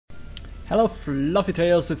Hello Fluffy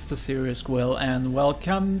Tails, it's the serious Squirrel and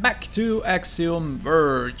welcome back to Axiom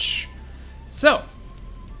Verge. So,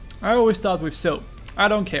 I always start with so. I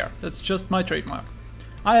don't care, that's just my trademark.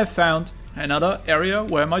 I have found another area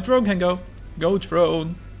where my drone can go. Go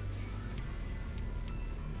drone.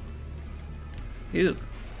 Ew.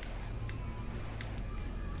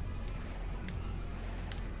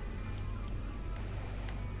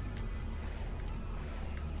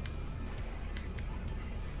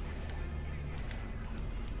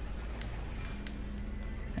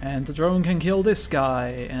 And the drone can kill this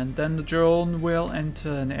guy, and then the drone will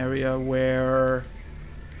enter an area where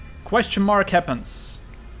question mark happens.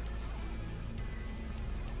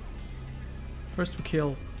 First we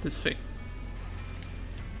kill this thing.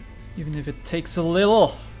 Even if it takes a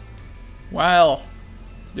little while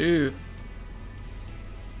to do.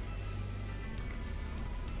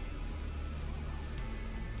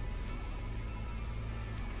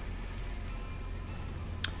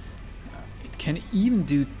 Can even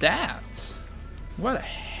do that. What a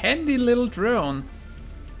handy little drone,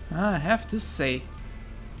 I have to say.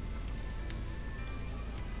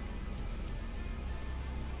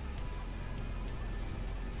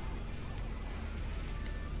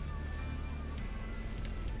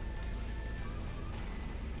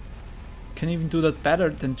 Can even do that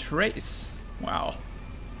better than Trace. Wow.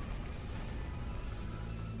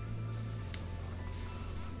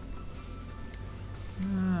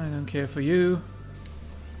 I don't care for you.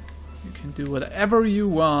 You can do whatever you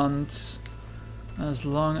want, as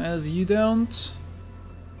long as you don't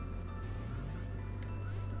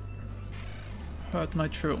hurt my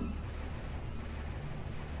drone.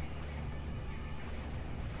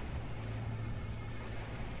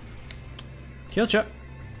 Killcha.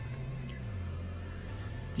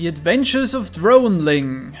 The Adventures of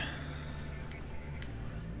Droneling.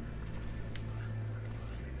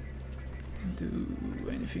 Do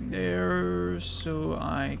anything there, so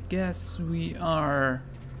I guess we are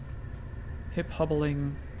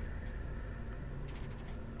hip-hobbling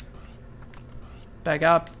back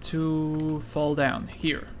up to fall down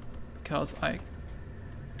here, because I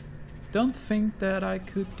don't think that I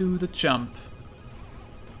could do the jump.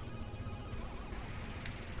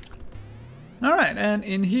 Alright, and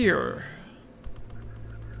in here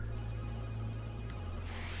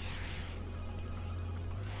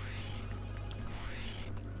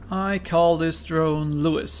I call this drone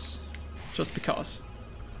Lewis, just because.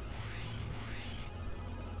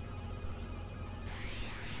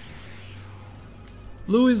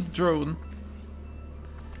 Lewis drone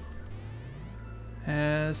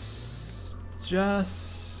has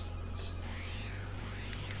just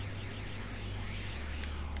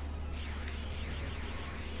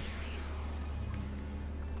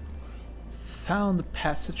found a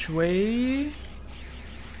passageway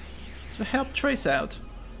to help Trace out.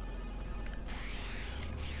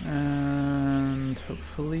 And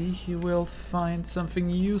hopefully he will find something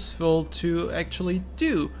useful to actually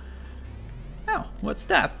do. Oh, what's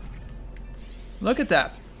that? Look at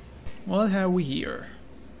that. What have we here?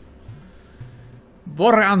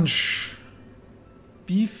 Orange.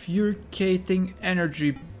 Bifurcating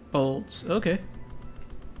energy bolts. Okay.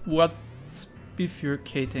 What's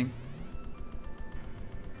bifurcating?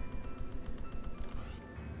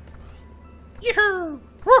 Yoo-hoo!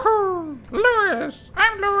 Woohoo! Lewis!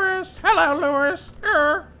 I'm Lewis! Hello, Lewis!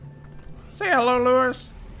 Say hello, Lewis!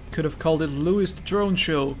 Could have called it Lewis the Drone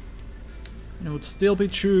Show. And it would still be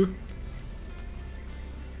true.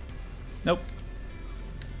 Nope.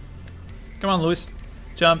 Come on, Lewis.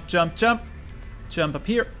 Jump, jump, jump. Jump up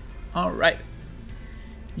here. Alright.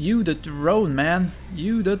 You the drone, man.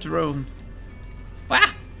 You the drone.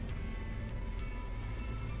 Ah!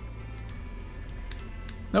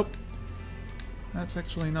 Nope. That's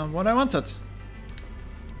actually not what I wanted.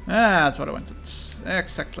 That's what I wanted.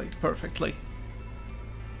 Exactly. Perfectly.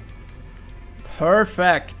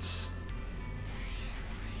 Perfect.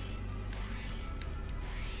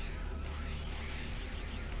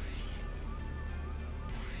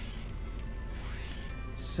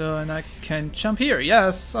 So, and I can jump here.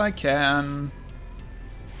 Yes, I can.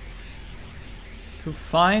 To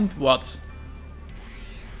find what?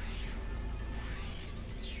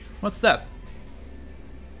 What's that?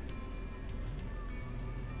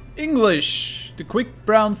 English! The quick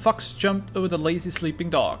brown fox jumped over the lazy sleeping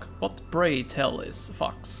dog. What, pray tell, is a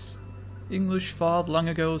fox? English thought long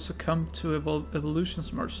ago succumbed to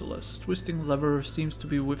evolution's merciless. Twisting lever seems to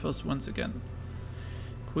be with us once again.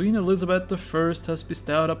 Queen Elizabeth I has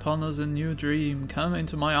bestowed upon us a new dream. Come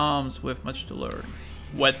into my arms with much to learn.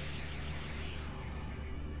 What?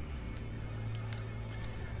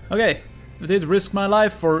 Okay, I did risk my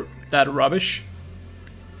life for that rubbish.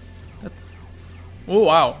 That's... Oh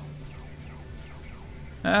wow.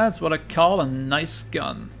 That's what I call a nice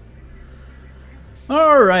gun.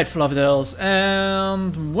 Alright, Fluffy Tails,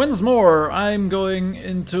 and once more I'm going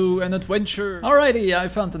into an adventure. Alrighty, I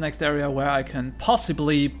found the next area where I can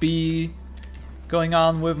possibly be going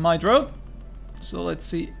on with my drone. So let's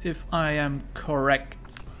see if I am correct.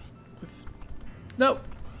 Nope,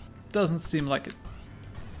 doesn't seem like it.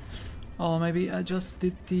 Oh, maybe I just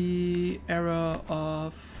did the error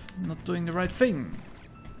of not doing the right thing.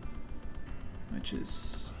 Which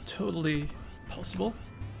is totally possible.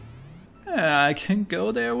 Yeah, I can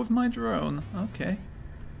go there with my drone. Okay.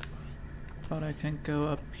 But I can't go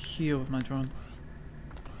up here with my drone.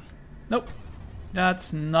 Nope.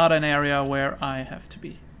 That's not an area where I have to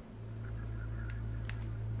be.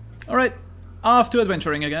 Alright. Off to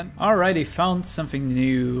adventuring again. Alrighty, found something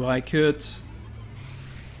new. I could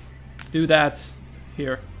do that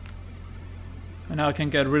here. And now I can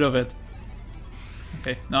get rid of it.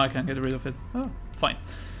 Okay, now I can't get rid of it. Oh, fine.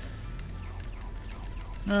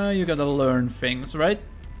 You gotta learn things, right?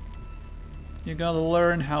 You gotta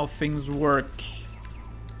learn how things work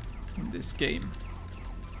in this game.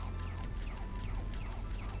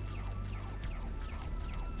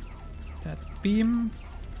 That beam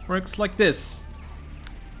works like this.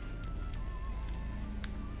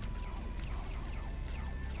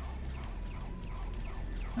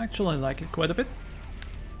 Actually, I like it quite a bit.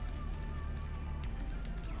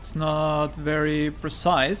 It's not very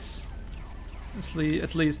precise.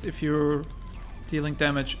 At least if you're dealing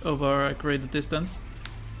damage over a greater distance.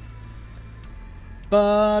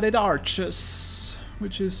 But it arches,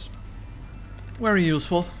 which is very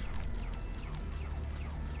useful.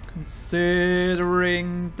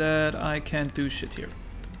 Considering that I can't do shit here.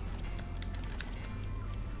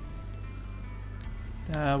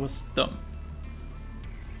 That was dumb.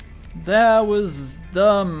 That was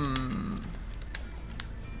dumb.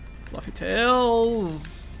 Fluffy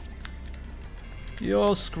Tails.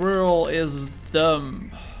 Your squirrel is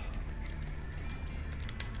dumb.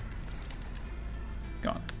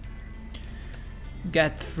 Go on.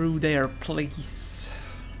 Get through there, please.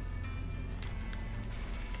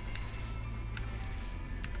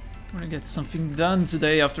 I'm gonna get something done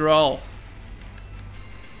today after all.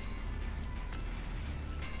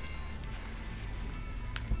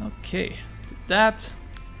 Okay, did that.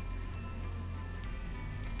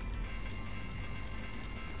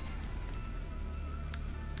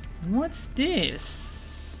 What's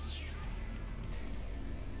this?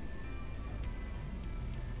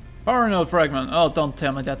 Power node fragment. Oh, don't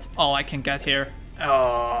tell me that's all I can get here.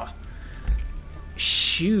 Oh,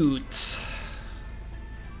 shoot.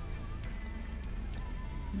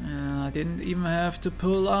 I didn't even have to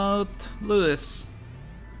pull out Lewis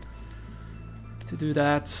to do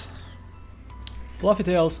that. Fluffy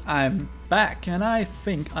Tails, I'm back, and I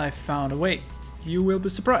think I found a way. You will be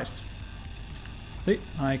surprised. See,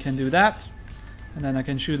 I can do that, and then I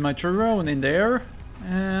can shoot my drone in there,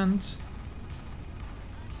 and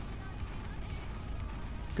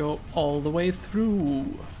go all the way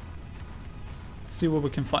through. Let's see what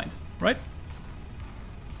we can find, right?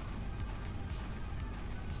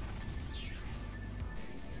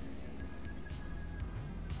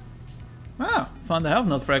 Ah, found the half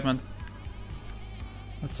node fragment.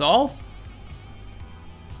 That's all?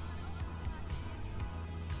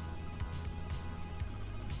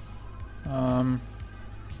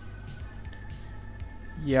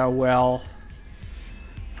 Yeah, well.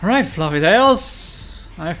 Alright, Fluffy Tails.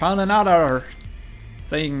 I found another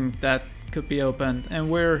thing that could be opened, and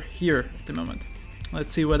we're here at the moment.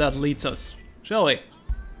 Let's see where that leads us, shall we?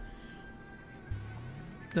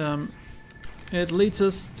 It leads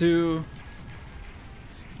us to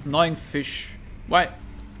annoying fish. Why?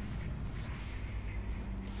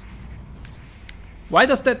 Why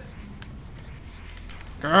does that?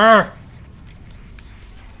 Grr.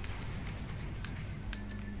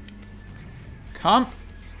 Come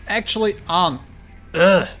actually on.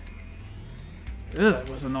 Ugh. Ugh, that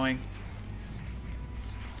was annoying.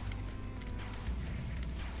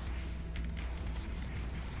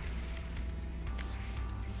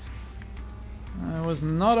 I was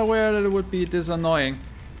not aware that it would be this annoying.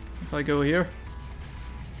 If I go here.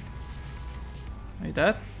 Are you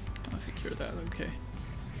dead? I think you're dead, okay.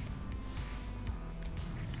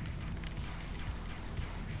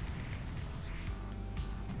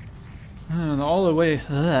 And all the way.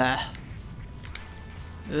 Ugh.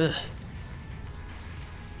 Ugh.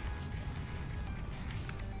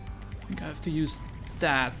 I think I have to use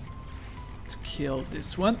that to kill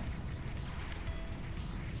this one.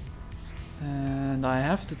 And I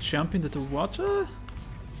have to jump into the water?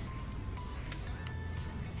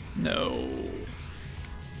 No.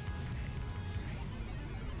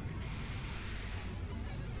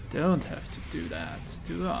 Don't have to do that,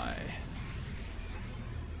 do I?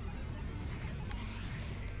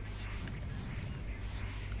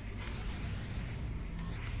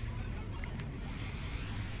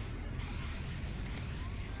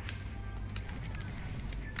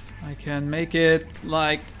 I can make it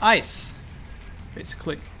like ice,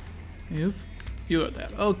 basically. You are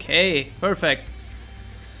dead. Okay, perfect.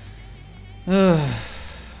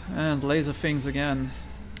 And laser things again.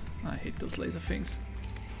 I hate those laser things.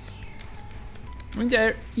 I mean,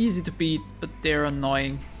 they're easy to beat, but they're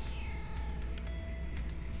annoying.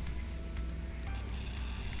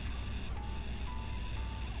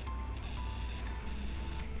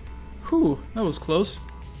 Whew, that was close.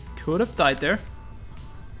 Could have died there.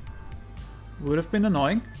 Would have been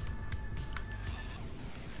annoying.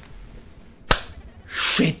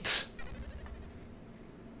 Shit!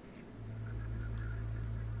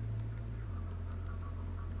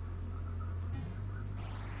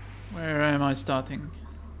 Where am I starting?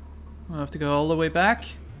 I have to go all the way back?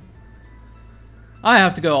 I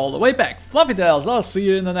have to go all the way back. Fluffy Tails, I'll see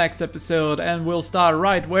you in the next episode and we'll start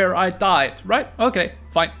right where I died. Right? Okay,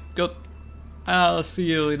 fine, good. I'll see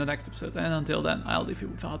you in the next episode, and until then, I'll leave you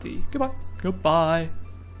with Hati. Goodbye. Goodbye.